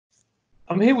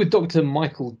I'm here with Dr.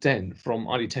 Michael Dent from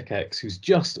IDTechEx, who's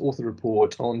just authored a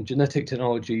report on genetic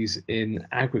technologies in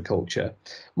agriculture.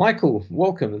 Michael,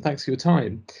 welcome and thanks for your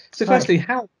time. So Hi. firstly,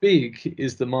 how big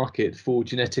is the market for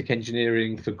genetic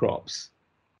engineering for crops?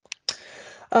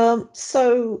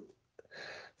 So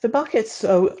the market,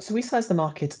 so we size the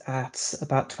market at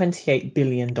about $28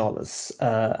 billion.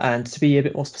 And to be a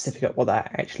bit more specific about what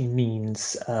that actually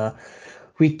means,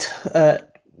 we t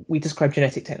we describe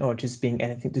genetic technology as being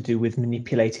anything to do with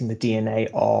manipulating the DNA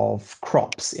of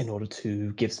crops in order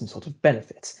to give some sort of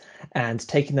benefit, and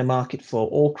taking the market for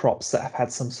all crops that have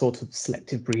had some sort of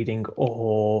selective breeding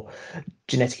or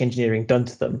genetic engineering done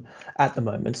to them at the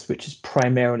moment, which is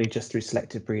primarily just through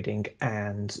selective breeding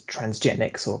and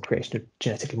transgenics, or creation of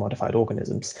genetically modified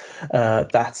organisms.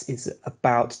 That is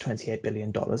about $28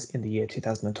 billion in the year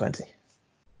 2020.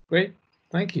 Great,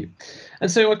 thank you. And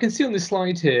so I can see on this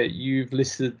slide here, you've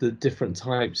listed the different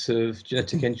types of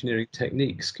genetic engineering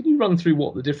techniques. Can you run through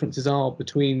what the differences are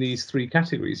between these three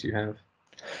categories you have?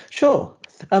 Sure.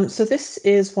 So this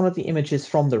is one of the images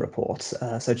from the report,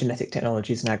 so genetic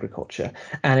technologies in agriculture,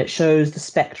 and it shows the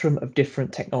spectrum of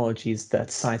different technologies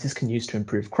that scientists can use to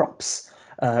improve crops,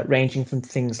 ranging from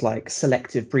things like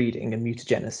selective breeding and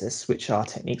mutagenesis, which are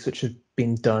techniques which have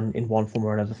been done in one form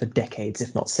or another for decades,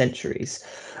 if not centuries,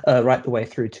 right the way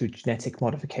through to genetic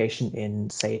modification in,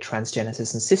 say,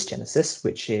 transgenesis and cisgenesis,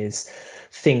 which is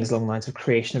things along the lines of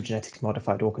creation of genetically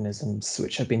modified organisms,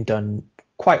 which have been done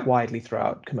quite widely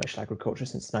throughout commercial agriculture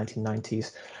since the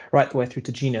 1990s, right the way through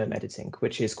to genome editing,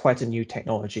 which is quite a new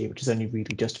technology, which is only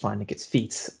really just finding its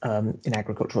feet in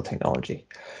agricultural technology.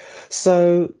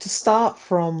 So to start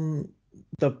from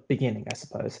the beginning, I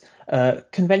suppose,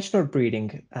 conventional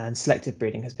breeding and selective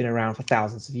breeding has been around for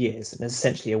thousands of years and is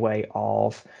essentially a way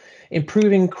of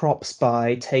improving crops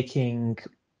by taking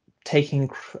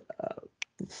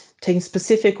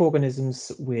specific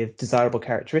organisms with desirable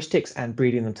characteristics and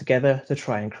breeding them together to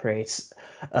try and create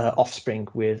offspring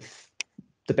with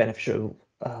the beneficial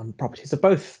properties of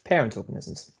both parent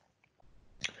organisms.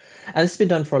 And this has been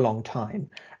done for a long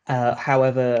time.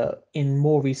 However, in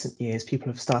more recent years, people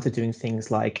have started doing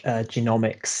things like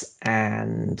genomics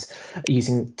and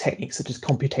using techniques such as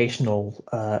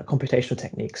computational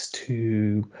techniques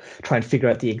to try and figure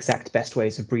out the exact best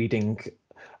ways of breeding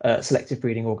selective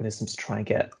breeding organisms to try and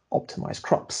get optimized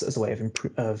crops as a way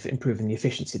of improving the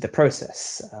efficiency of the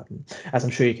process. As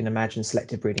I'm sure you can imagine,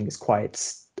 selective breeding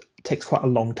takes quite a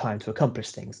long time to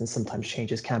accomplish things, and sometimes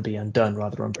changes can be undone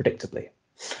rather unpredictably.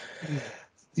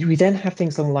 We then have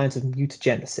things along the lines of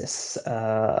mutagenesis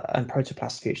and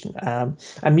protoplast fusion. And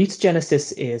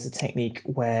mutagenesis is a technique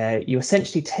where you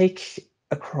essentially take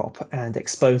a crop and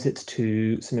expose it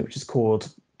to something which is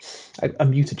called a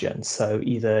mutagen, so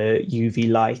either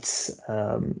UV light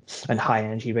and high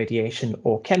energy radiation,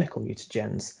 or chemical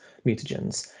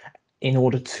mutagens, in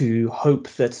order to hope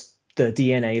that the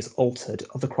DNA is altered,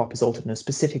 of the crop is altered in a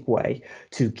specific way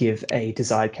to give a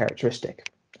desired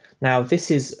characteristic. Now,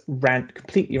 this is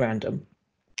completely random,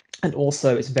 and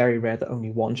also it's very rare that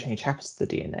only one change happens to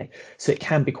the DNA, so it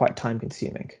can be quite time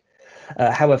consuming.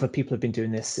 However, people have been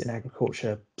doing this in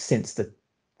agriculture since the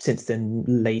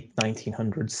late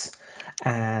 1900s,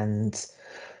 and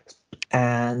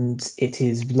it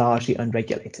is largely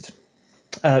unregulated.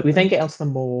 We then get onto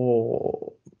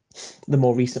the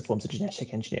more recent forms of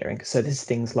genetic engineering. So this is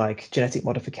things like genetic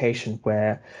modification,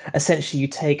 where essentially you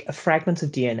take a fragment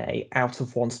of DNA out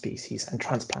of one species and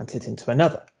transplant it into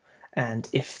another. And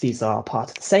if these are part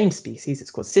of the same species,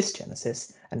 it's called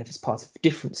cisgenesis, and if it's part of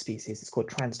different species, it's called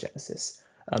transgenesis.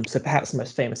 So perhaps the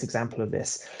most famous example of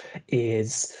this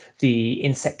is the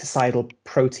insecticidal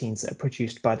proteins that are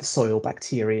produced by the soil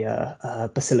bacteria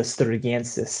Bacillus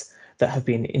thuringiensis that have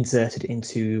been inserted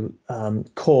into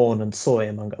corn and soy,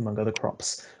 among other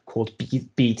crops, called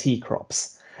Bt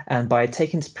crops. And by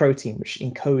taking this protein, which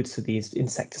encodes for these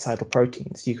insecticidal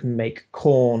proteins, you can make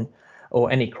corn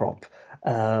or any crop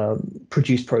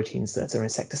produce proteins that are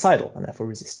insecticidal and therefore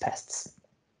resist pests.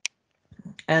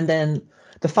 And then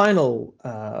the final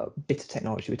bit of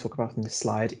technology we talk about in this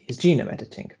slide is genome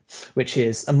editing, which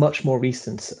is a much more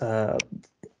recent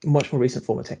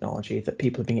form of technology that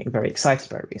people have been getting very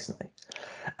excited about recently.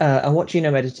 And what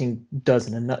genome editing does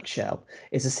in a nutshell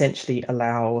is essentially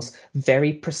allows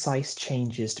very precise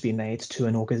changes to be made to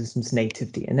an organism's native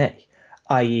DNA,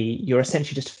 i.e. you're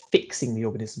essentially just fixing the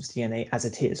organism's DNA as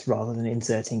it is rather than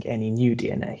inserting any new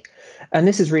DNA. And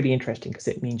this is really interesting because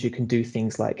it means you can do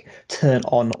things like turn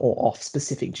on or off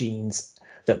specific genes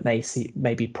that may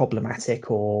be problematic,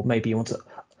 or maybe you want to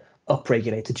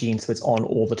upregulate a gene so it's on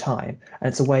all the time. And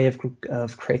it's a way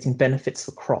of creating benefits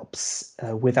for crops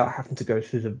without having to go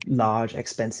through the large,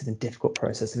 expensive and difficult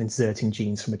process of inserting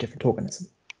genes from a different organism.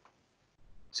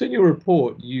 So in your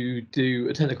report, you do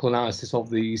a technical analysis of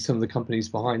some of the companies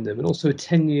behind them and also a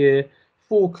 10-year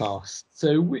forecast.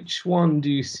 So which one do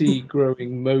you see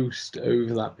growing most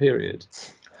over that period?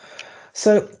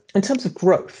 So in terms of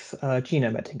growth,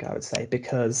 genome editing, I would say,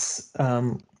 because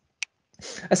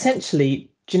essentially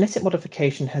genetic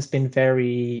modification has been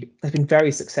very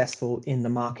successful in the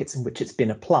markets in which it's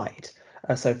been applied.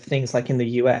 So things like in the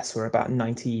US, where about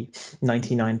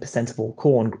 99% of all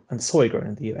corn and soy grown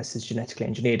in the US is genetically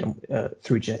engineered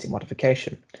through genetic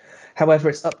modification. However,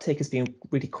 its uptake has been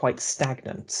really quite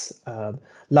stagnant,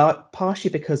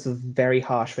 partially because of very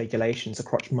harsh regulations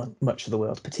across much of the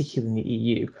world, particularly in the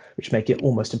EU, which make it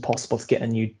almost impossible to get a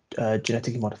new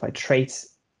genetically modified trait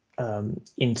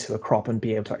into a crop and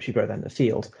be able to actually grow that in the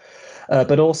field.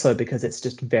 But also because it's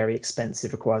just very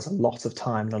expensive, requires a lot of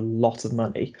time and a lot of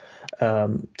money,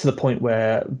 to the point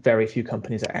where very few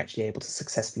companies are actually able to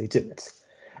successfully do it.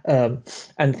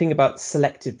 And the thing about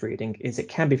selective breeding is it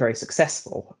can be very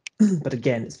successful, but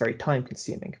again, it's very time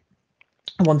consuming.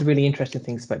 And one of the really interesting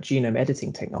things about genome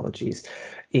editing technologies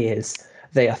is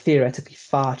they are theoretically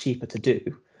far cheaper to do.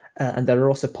 And there are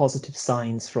also positive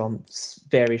signs from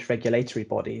various regulatory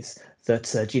bodies that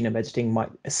genome editing might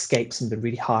escape some of the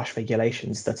really harsh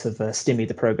regulations that have stymied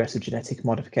the progress of genetic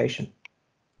modification.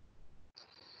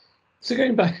 So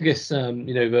going back, I guess,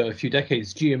 over a few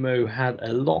decades, GMO had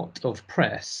a lot of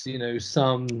press,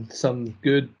 some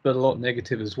good, but a lot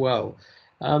negative as well.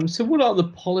 So what are the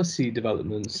policy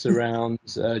developments around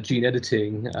gene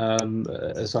editing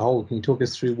as a whole? Can you talk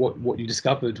us through what you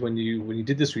discovered when you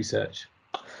did this research?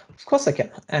 Of course I can,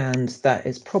 and that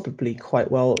is probably quite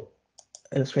well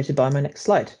illustrated by my next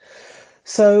slide.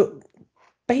 So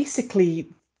basically,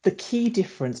 the key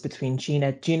difference between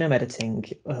genome editing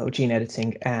or gene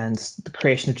editing and the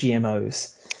creation of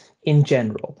GMOs in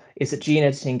general is that gene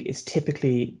editing is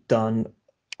typically done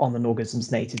on an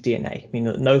organism's native DNA,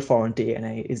 meaning that no foreign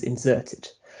DNA is inserted.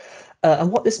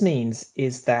 And what this means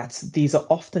is that these are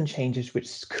often changes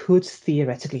which could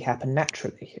theoretically happen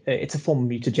naturally. It's a form of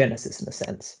mutagenesis in a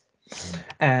sense.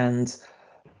 And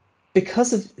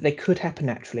because they could happen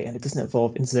naturally and it doesn't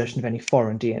involve insertion of any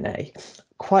foreign DNA,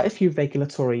 quite a few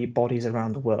regulatory bodies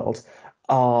around the world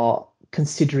are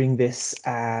considering this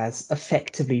as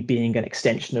effectively being an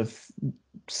extension of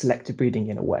selective breeding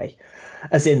in a way,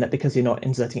 as in that because you're not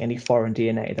inserting any foreign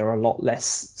DNA, they're a lot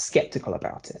less skeptical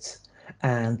about it.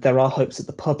 And there are hopes that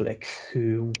the public,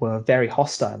 who were very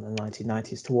hostile in the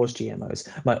 1990s towards GMOs,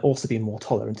 might also be more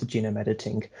tolerant of genome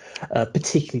editing,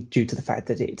 particularly due to the fact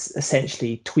that it's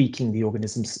essentially tweaking the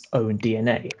organism's own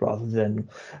DNA rather than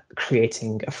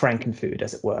creating a frankenfood,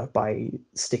 as it were, by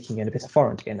sticking in a bit of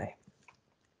foreign DNA.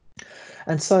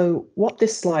 And so what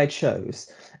this slide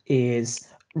shows is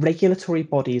regulatory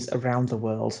bodies around the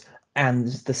world and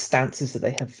the stances that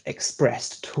they have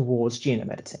expressed towards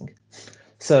genome editing.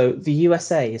 So the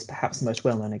USA is perhaps the most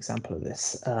well-known example of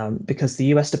this, because the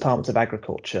US Department of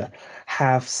Agriculture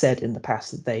have said in the past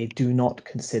that they do not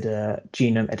consider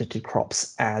genome-edited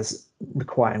crops as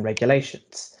requiring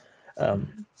regulations.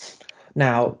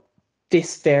 Now,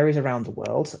 this varies around the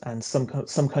world, and some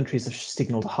countries have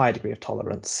signaled a high degree of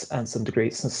tolerance, and some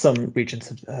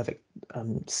regions have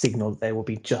signaled they will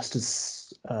be just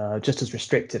as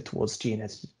restrictive towards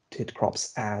gene-edited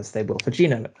crops as they will for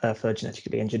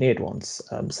genetically engineered ones,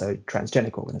 so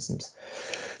transgenic organisms.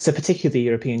 So particularly the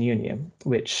European Union,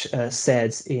 which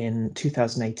said in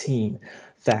 2018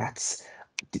 that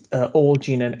all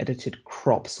genome-edited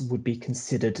crops would be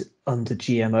considered under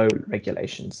GMO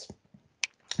regulations.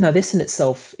 Now, this in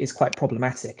itself is quite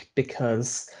problematic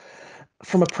because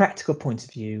from a practical point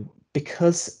of view,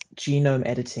 because genome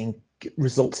editing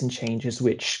results in changes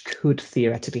which could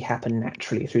theoretically happen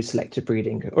naturally through selective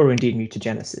breeding or indeed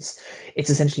mutagenesis, it's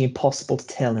essentially impossible to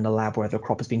tell in a lab whether a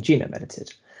crop has been genome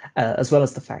edited, as well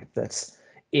as the fact that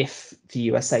if the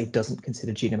USA doesn't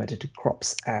consider genome edited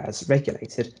crops as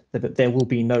regulated, there will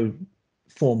be no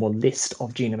formal list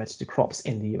of genome edited crops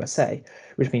in the USA,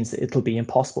 which means that it'll be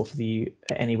impossible for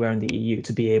anywhere in the EU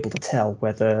to be able to tell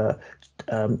whether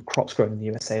crops grown in the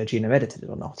USA are genome edited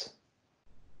or not.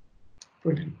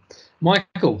 Brilliant.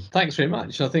 Michael, thanks very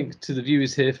much. I think to the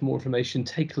viewers here, for more information,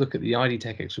 take a look at the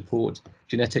IDTechEx report,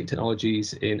 Genetic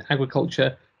Technologies in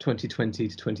Agriculture 2020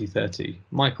 to 2030.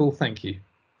 Michael, thank you.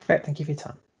 Great, thank you for your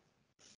time.